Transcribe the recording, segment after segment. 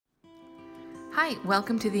Hi,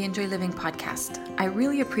 welcome to the Injoy Living podcast. I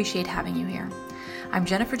really appreciate having you here. I'm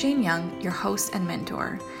Jennifer Jane Young, your host and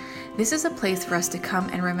mentor. This is a place for us to come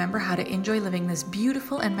and remember how to enjoy living this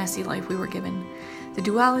beautiful and messy life we were given. The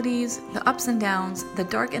dualities, the ups and downs, the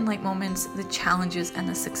dark and light moments, the challenges and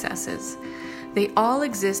the successes. They all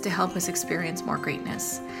exist to help us experience more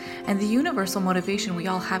greatness. And the universal motivation we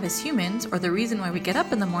all have as humans, or the reason why we get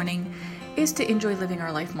up in the morning, is to enjoy living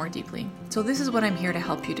our life more deeply. So this is what I'm here to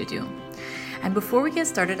help you to do. And before we get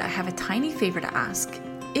started, I have a tiny favor to ask.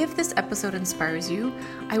 If this episode inspires you,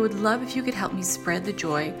 I would love if you could help me spread the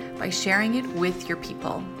joy by sharing it with your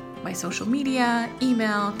people, by social media,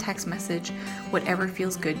 email, text message, whatever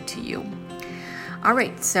feels good to you. All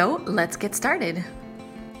right, so let's get started.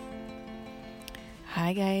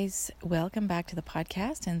 Hi guys, welcome back to the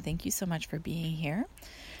podcast and thank you so much for being here.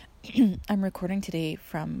 I'm recording today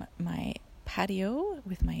from my patio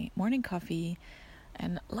with my morning coffee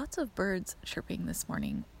and lots of birds chirping this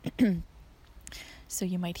morning. So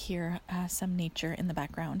you might hear some nature in the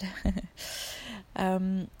background.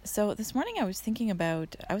 So this morning I was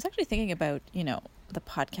actually thinking about, the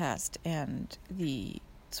podcast and the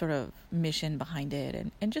sort of mission behind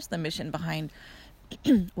it and just the mission behind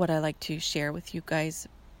what I like to share with you guys.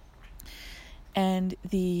 And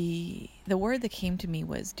the word that came to me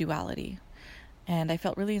was duality. And I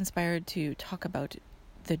felt really inspired to talk about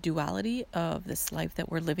the duality of this life that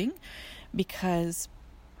we're living, because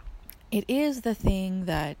it is the thing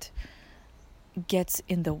that gets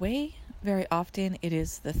in the way very often. It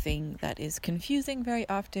is the thing that is confusing very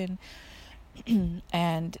often.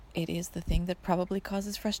 And it is the thing that probably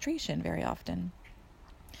causes frustration very often.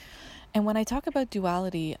 And when I talk about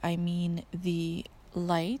duality, I mean the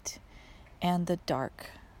light and the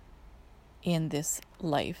dark in this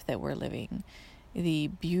life that we're living, the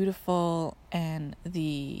beautiful and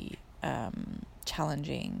the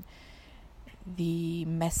challenging, the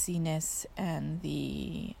messiness and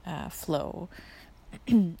the flow.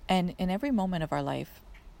 And in every moment of our life,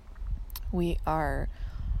 we're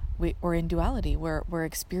in duality. We're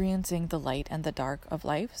experiencing the light and the dark of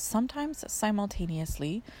life, sometimes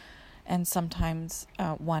simultaneously, and sometimes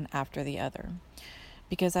one after the other.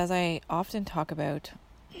 Because as I often talk about,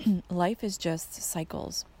 life is just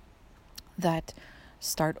cycles that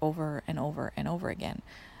start over and over and over again.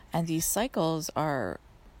 And these cycles are,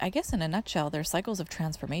 I guess in a nutshell, they're cycles of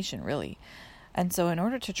transformation, really. And so in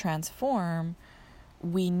order to transform,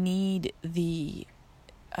 we need the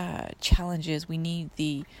challenges, we need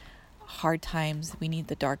the hard times, we need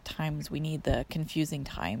the dark times, we need the confusing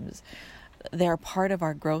times. They're part of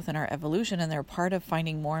our growth and our evolution, and they're part of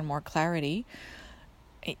finding more and more clarity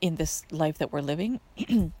in this life that we're living.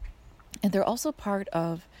 And they're also part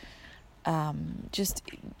of just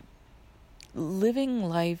living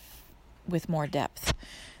life with more depth,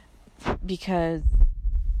 because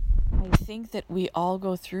I think that we all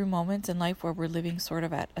go through moments in life where we're living sort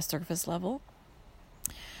of at a surface level,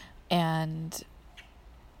 and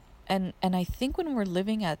I think when we're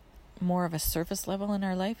living at more of a surface level in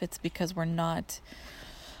our life, it's because we're not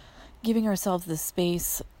giving ourselves the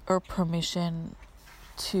space or permission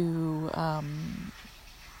to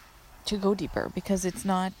go deeper, because it's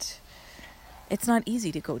not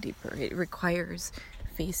easy to go deeper. It requires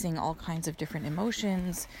facing all kinds of different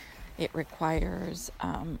emotions. It requires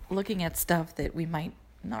looking at stuff that we might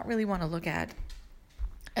not really want to look at.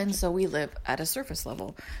 And so we live at a surface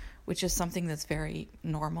level, which is something that's very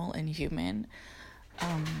normal and human.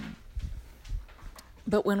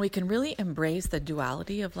 But when we can really embrace the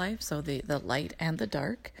duality of life, so the light and the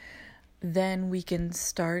dark, then we can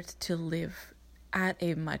start to live at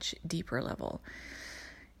a much deeper level.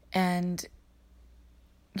 And,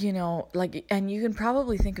 and you can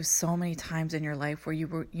probably think of so many times in your life where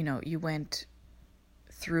you went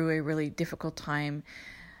through a really difficult time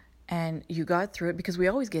and you got through it, because we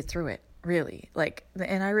always get through it, really.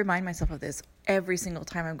 And I remind myself of this every single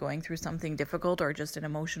time I'm going through something difficult, or just an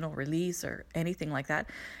emotional release or anything like that,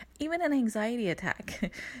 even an anxiety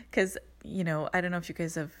attack. Because, I don't know if you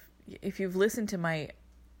guys if you've listened to my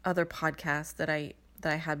other podcasts that I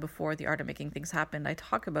had before, The Art of Making Things Happen, I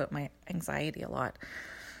talk about my anxiety a lot.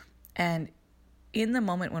 And in the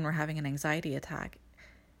moment when we're having an anxiety attack,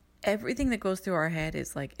 everything that goes through our head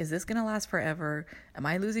is like, is this going to last forever? Am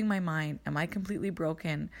I losing my mind? Am I completely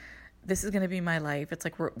broken? This is going to be my life. It's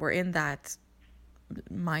like we're in that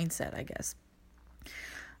mindset, I guess.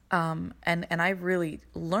 And I've really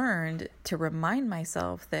learned to remind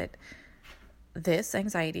myself that this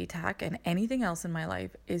anxiety attack and anything else in my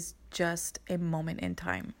life is just a moment in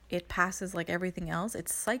time. It passes like everything else. It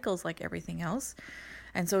cycles like everything else.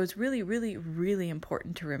 And so it's really, really, really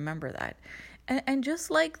important to remember that. And just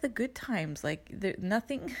like the good times, like there's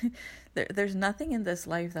nothing in this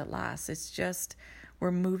life that lasts. It's just,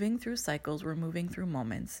 we're moving through cycles, we're moving through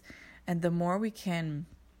moments. And the more we can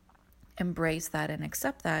embrace that and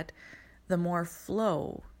accept that, the more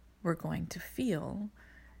flow we're going to feel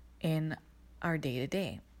in our day to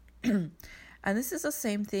day. And this is the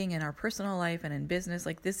same thing in our personal life and in business.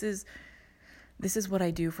 Like this is what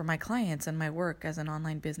I do for my clients and my work as an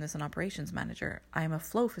online business and operations manager. I'm a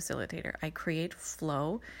flow facilitator. I create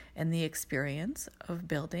flow in the experience of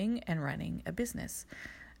building and running a business.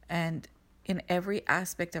 And in every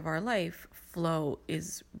aspect of our life, flow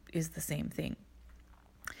is the same thing.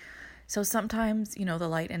 So sometimes, the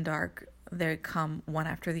light and dark, they come one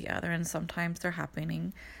after the other, and sometimes they're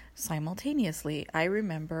happening simultaneously. I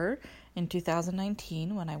remember in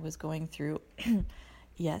 2019 when I was going through,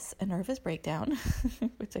 yes, a nervous breakdown,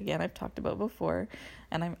 which again I've talked about before,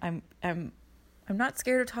 and I'm not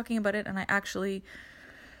scared of talking about it, and I actually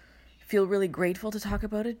feel really grateful to talk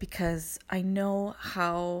about it because I know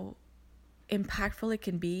how impactful it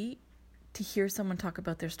can be to hear someone talk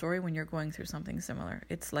about their story when you're going through something similar.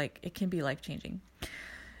 It's like, it can be life-changing.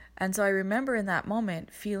 And so I remember in that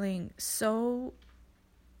moment feeling so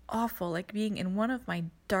awful, like being in one of my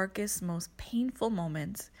darkest, most painful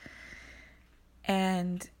moments,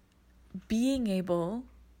 and being able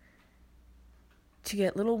to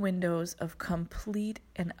get little windows of complete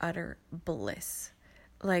and utter bliss.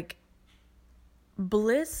 Like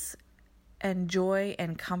bliss and joy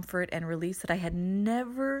and comfort and release that I had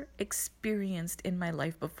never experienced in my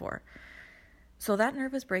life before. So that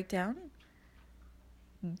nervous breakdown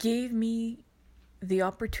gave me the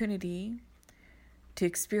opportunity to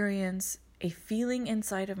experience a feeling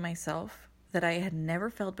inside of myself that I had never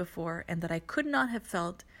felt before, and that I could not have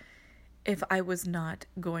felt if I was not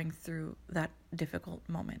going through that difficult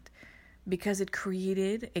moment, because it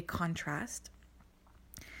created a contrast,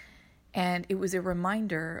 and it was a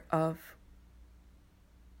reminder of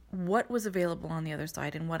what was available on the other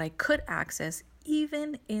side and what I could access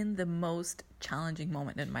even in the most challenging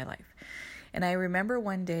moment in my life. And I remember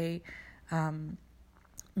one day,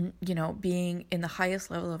 being in the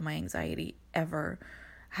highest level of my anxiety ever,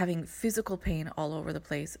 having physical pain all over the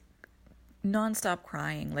place, nonstop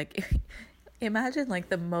crying. Like, imagine like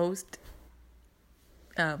the most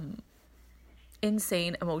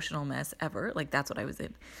insane emotional mess ever. Like, that's what I was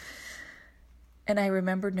in. And I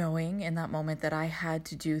remember knowing in that moment that I had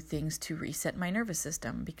to do things to reset my nervous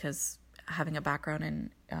system, because having a background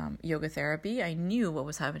in yoga therapy, I knew what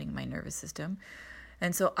was happening in my nervous system.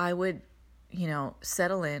 And so I would,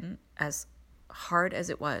 settle in as hard as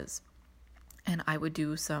it was, and I would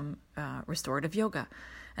do some restorative yoga.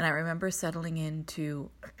 And I remember settling into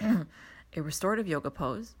a restorative yoga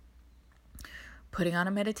pose, putting on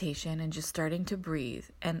a meditation, and just starting to breathe.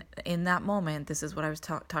 And in that moment, this is what I was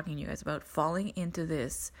talking to you guys about, falling into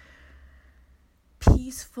this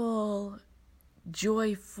peaceful,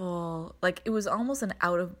 joyful, like it was almost an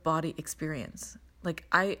out-of-body experience. Like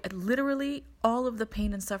I literally, all of the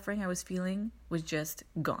pain and suffering I was feeling was just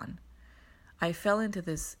gone. I fell into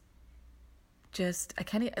this as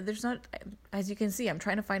you can see, I'm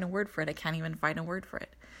trying to find a word for it. I can't even find a word for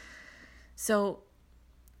it. So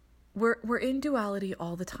we're in duality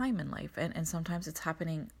all the time in life, and sometimes it's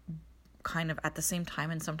happening kind of at the same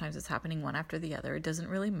time, and sometimes it's happening one after the other. It doesn't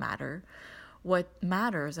really matter. What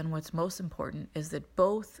matters and what's most important is that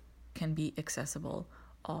both can be accessible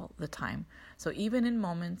all the time. So even in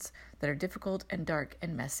moments that are difficult and dark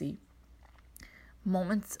and messy,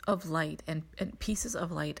 moments of light and pieces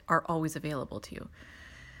of light are always available to you.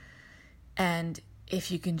 And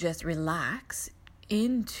if you can just relax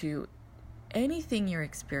into anything you're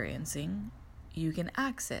experiencing, you can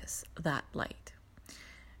access that light.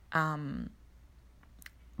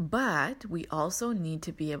 But we also need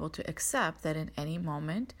to be able to accept that in any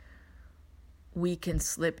moment we can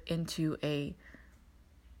slip into a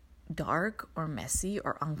dark or messy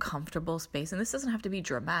or uncomfortable space. And this doesn't have to be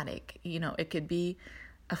dramatic. It could be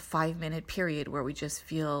a 5-minute period where we just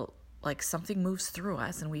feel like something moves through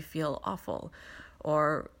us and we feel awful.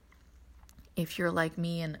 Or if you're like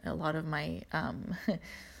me and a lot of my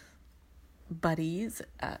buddies,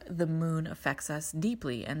 the moon affects us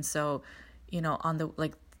deeply. And so,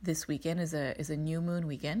 this weekend is a new moon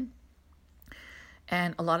weekend.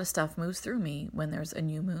 And a lot of stuff moves through me when there's a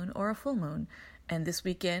new moon or a full moon. And this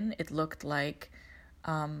weekend, it looked like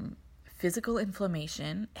physical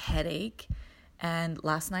inflammation, headache. And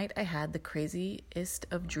last night, I had the craziest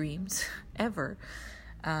of dreams ever.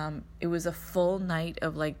 It was a full night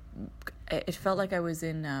of it felt like I was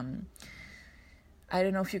in I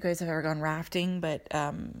don't know if you guys have ever gone rafting, but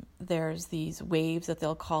there's these waves that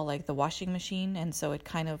they'll call like the washing machine. And so it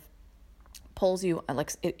kind of pulls you,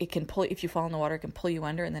 like it can pull, if you fall in the water, it can pull you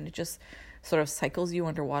under, and then it just sort of cycles you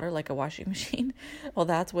underwater like a washing machine. Well,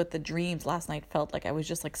 that's what the dreams last night felt like. I was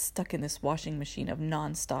just like stuck in this washing machine of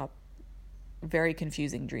nonstop, very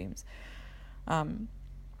confusing dreams.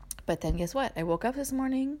 But then guess what? I woke up this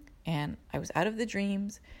morning and I was out of the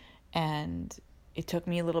dreams, and it took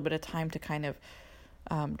me a little bit of time to kind of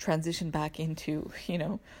transition back into,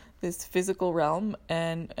 this physical realm,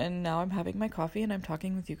 and now I'm having my coffee and I'm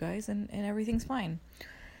talking with you guys, and everything's fine.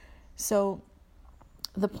 So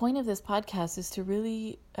the point of this podcast is to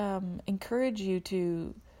really encourage you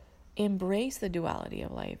to embrace the duality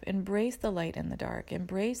of life, embrace the light and the dark,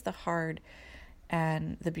 embrace the hard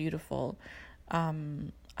and the beautiful.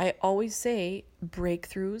 I always say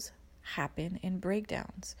breakthroughs happen in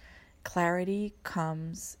breakdowns. Clarity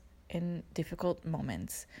comes in difficult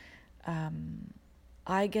moments.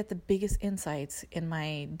 I get the biggest insights in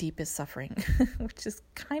my deepest suffering, which is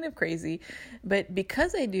kind of crazy. But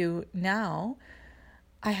because I do now,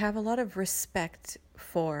 I have a lot of respect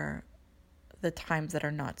for the times that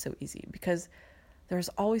are not so easy, because there's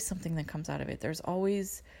always something that comes out of it. There's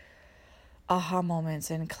always aha moments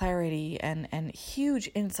and clarity and huge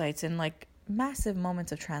insights and like massive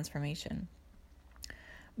moments of transformation.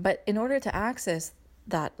 But in order to access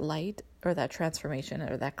that light or that transformation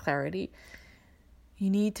or that clarity, you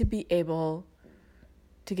need to be able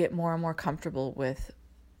to get more and more comfortable with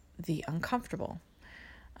the uncomfortable.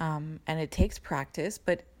 And it takes practice,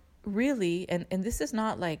 but really, and this is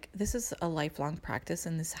not like, this is a lifelong practice,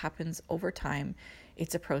 and this happens over time.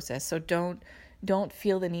 It's a process. So don't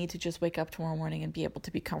feel the need to just wake up tomorrow morning and be able to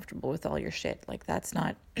be comfortable with all your shit. Like that's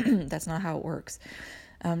not, that's not how it works.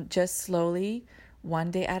 Just slowly, one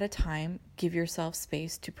day at a time, give yourself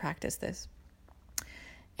space to practice this.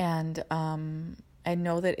 And I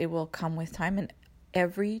know that it will come with time, and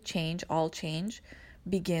every change, all change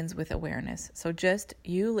begins with awareness. So just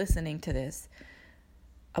you listening to this,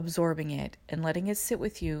 absorbing it and letting it sit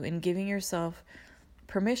with you, and giving yourself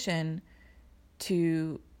permission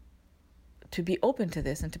to be open to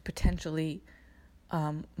this and to potentially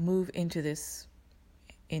move into this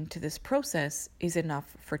process is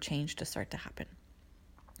enough for change to start to happen.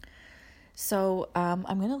 So I'm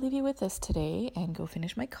going to leave you with this today and go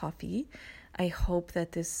finish my coffee. I hope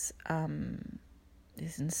that this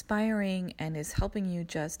is inspiring and is helping you.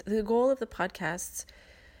 The goal of the podcasts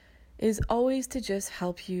is always to just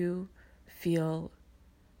help you feel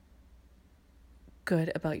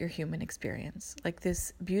good about your human experience. Like,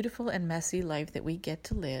 this beautiful and messy life that we get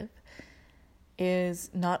to live is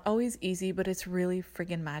not always easy, but it's really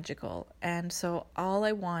friggin' magical. And so all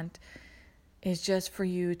I want is just for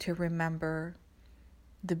you to remember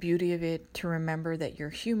the beauty of it, to remember that you're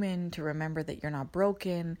human, to remember that you're not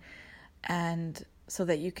broken, and so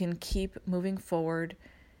that you can keep moving forward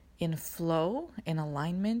in flow, in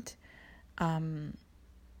alignment, and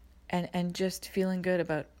just feeling good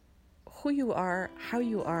about who you are, how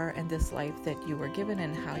you are, and this life that you were given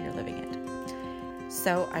and how you're living it.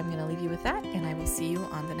 So I'm going to leave you with that, and I will see you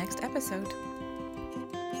on the next episode.